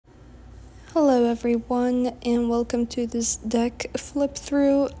Hello everyone and welcome to this deck flip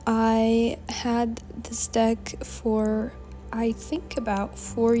through. I had this deck for I think about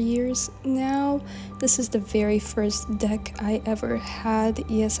 4 years now. This is the very first deck I ever had.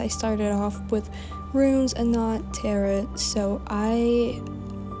 Yes, I started off with runes and not tarot, so I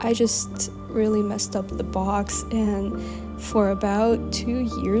just really messed up the box, and for about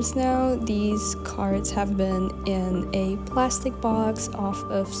 2 years now these cards have been in a plastic box off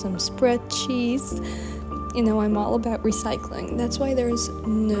of some spreadsheets. You know, I'm all about recycling. That's why there's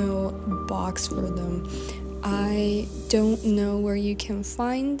no box for them. I don't know where you can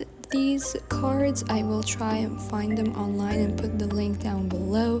find these cards. I will try and find them online and put the link down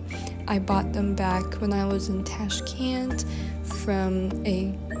below. I bought them back when I was in Tashkent from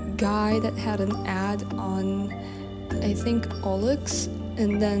a guy that had an ad on, I think, Olix,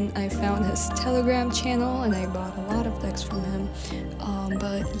 and then I found his Telegram channel and I bought a lot of decks from him.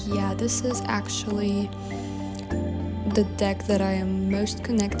 But yeah, this is actually the deck that I am most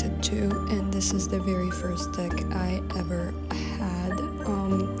connected to, and this is the very first deck I ever had.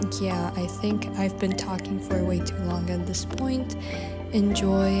 Yeah, I think I've been talking for way too long at this point.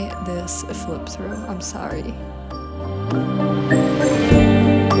 Enjoy this flip through. I'm sorry.